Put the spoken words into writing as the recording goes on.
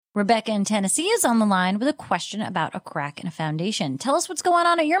Rebecca in Tennessee is on the line with a question about a crack in a foundation. Tell us what's going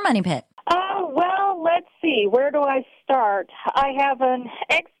on at your money pit. Well, let's see. Where do I start? I have an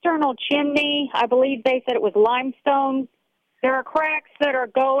external chimney. I believe they said it was limestone. There are cracks that are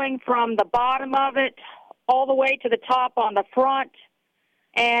going from the bottom of it all the way to the top on the front.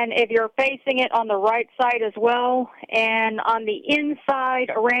 And if you're facing it on the right side as well, and on the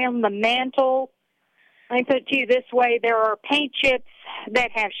inside around the mantle, let me put it to you this way, there are paint chips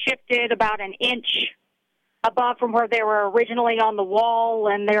that have shifted about an inch above from where they were originally on the wall,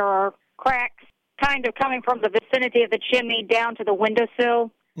 and there are cracks kind of coming from the vicinity of the chimney down to the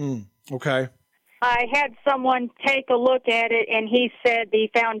windowsill. Okay. I had someone take a look at it, and he said the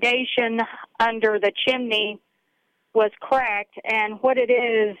foundation under the chimney was cracked, and what it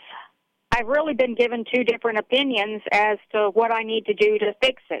is, I've really been given two different opinions as to what I need to do to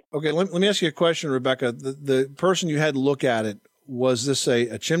fix it. Okay, let me ask you a question, Rebecca. The person you had look at it, was this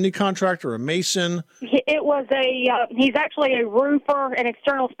a chimney contractor, a mason? It was he's actually a roofer, an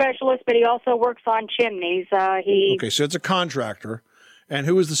external specialist, but he also works on chimneys. Okay, so it's a contractor. And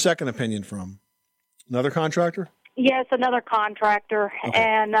who was the second opinion from? Another contractor? Yes, another contractor. Okay.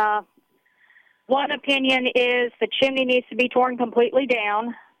 And one opinion is the chimney needs to be torn completely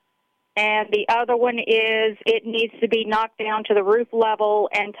down, and the other one is it needs to be knocked down to the roof level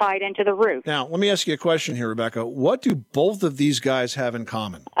and tied into the roof. Now, let me ask you a question here, Rebecca. What do both of these guys have in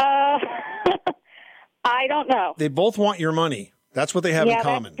common? I don't know. They both want your money. That's what they have in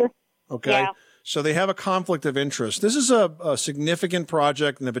common. That's true. Okay? Yeah. So they have a conflict of interest. This is a significant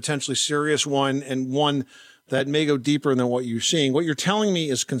project and a potentially serious one, and one that may go deeper than what you're seeing. What you're telling me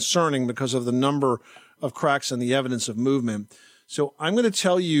is concerning because of the number of cracks and the evidence of movement. So I'm going to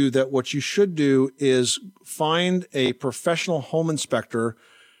tell you that what you should do is find a professional home inspector.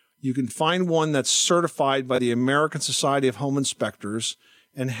 You can find one that's certified by the American Society of Home Inspectors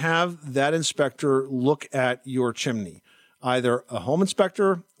and have that inspector look at your chimney, either a home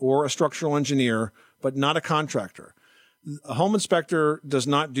inspector or a structural engineer, but not a contractor. A home inspector does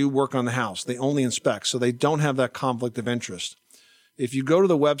not do work on the house. They only inspect, so they don't have that conflict of interest. If you go to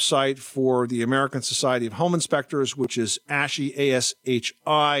the website for the American Society of Home Inspectors, which is ASHI,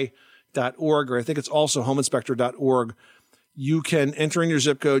 ASHI.org, or I think it's also homeinspector.org, you can enter in your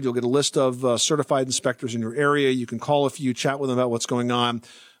zip code. You'll get a list of certified inspectors in your area. You can call a few, chat with them about what's going on.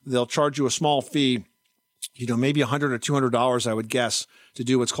 They'll charge you a small fee, maybe $100 or $200, I would guess, to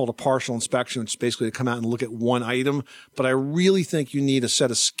do what's called a partial inspection, which is basically to come out and look at one item. But I really think you need a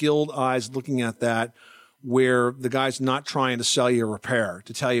set of skilled eyes looking at that, where the guy's not trying to sell you a repair,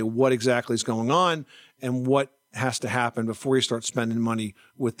 to tell you what exactly is going on and what has to happen before you start spending money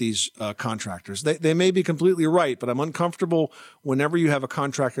with these contractors. They may be completely right, but I'm uncomfortable whenever you have a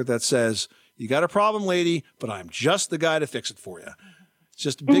contractor that says, you got a problem, lady, but I'm just the guy to fix it for you. It's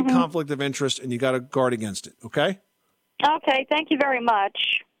just a big conflict of interest, and you got to guard against it, okay? Okay, thank you very much.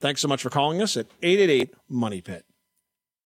 Thanks so much for calling us at 888-MONEY-PIT.